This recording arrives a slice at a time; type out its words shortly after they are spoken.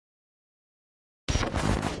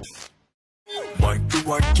Why do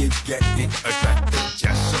I keep getting attracted?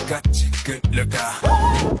 자석같이 끌려가.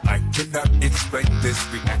 I cannot explain this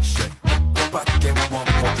reaction. But get 1,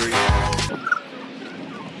 4, 3.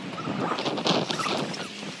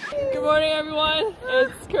 Good morning, everyone.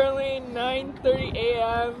 It's currently 9:30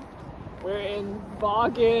 a.m. We're in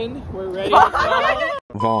Vaughan. We're ready to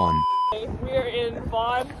go. Vaughn. We're in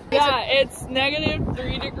Vaughan. Yeah, it's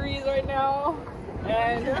 -3 degrees right now,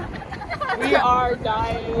 and we are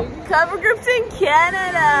dying. Cover groups in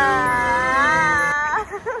Canada.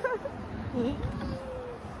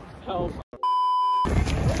 Help.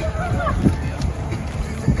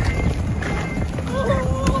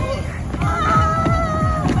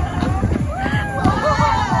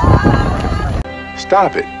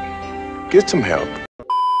 Stop it. Get some help.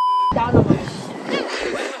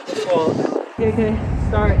 Well, okay,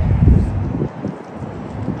 start.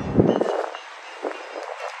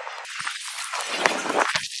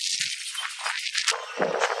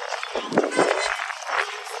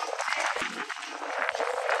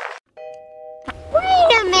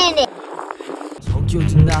 Wait a minute. 저기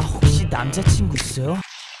어딨나 혹시 남자친구 있어요?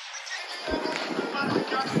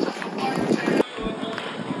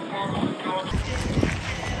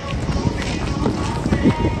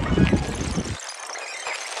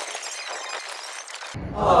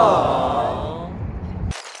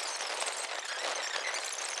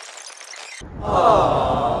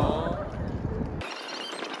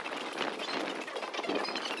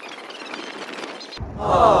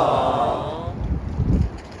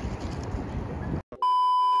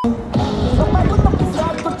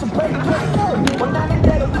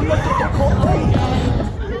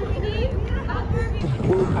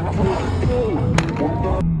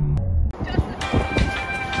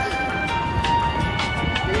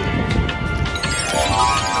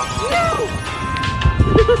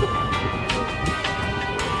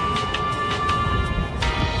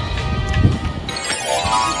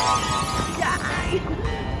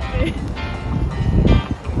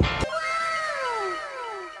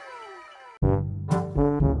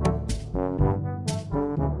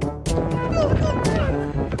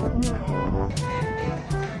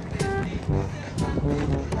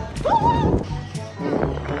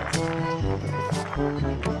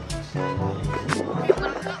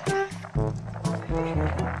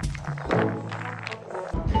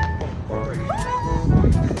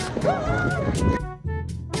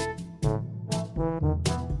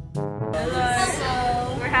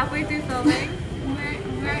 Halfway through filming.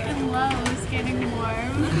 We're in Lowe's getting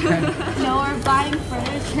warm. No, we're buying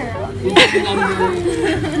furniture.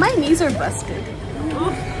 My knees are busted.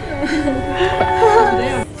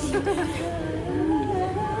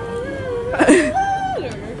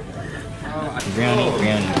 Brownie,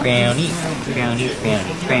 brownie, brownie, brownie,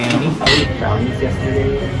 brownie, brownie. Brownies yesterday.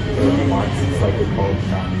 There were marks like the cold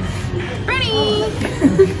brownies.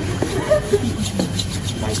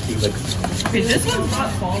 Might be like. Okay, this one's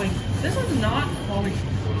not falling. This one's not falling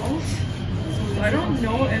out. So I don't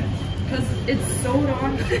know if, because it's sewed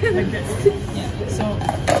on like this. Yeah. So I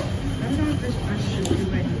don't know if this brush should do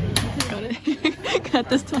it. Got it. Got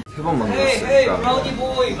this one. Hey, brownie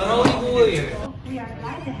boy, brownie boy.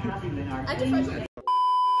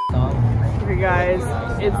 Okay guys,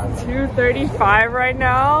 it's 2:35 right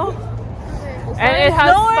now, and it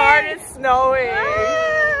has started snowing.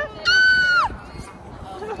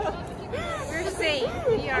 We're safe.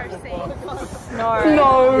 We are safe.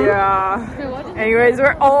 No. Yeah. Anyways,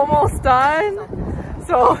 we're almost done,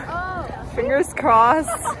 so fingers crossed.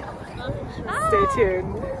 Stay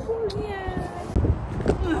tuned.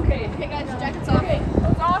 Okay, hey guys, jackets off. Okay,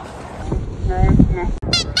 clothes off.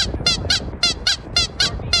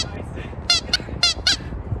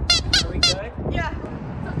 Yeah.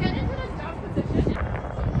 So get into the jump position.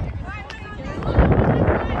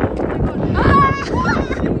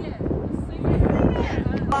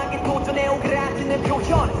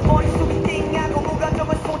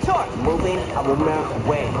 Moving, I will melt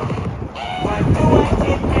away. I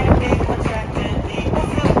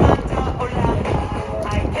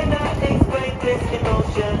cannot explain this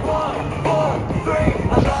emotion. 1, 4, 3,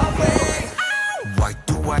 I love it. Why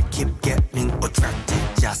do I keep getting attracted?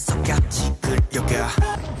 자석같이 끌려가.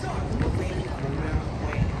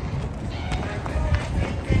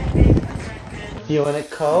 You want it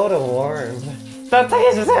cold or warm?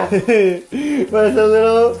 따뜻해주세요. 벌써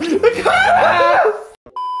들어.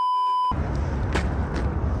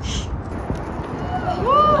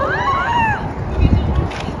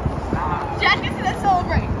 Jackets, let's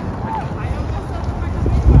celebrate.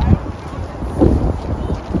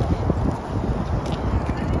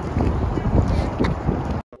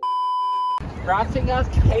 watching us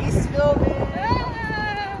case filming.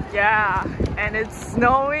 Yeah, and it's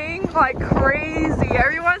snowing like crazy.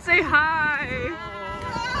 Everyone say hi.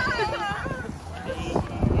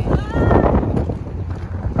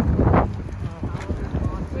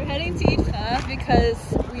 We're heading to eat pho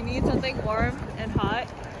because we need something warm and hot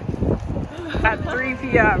At 3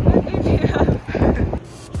 p.m.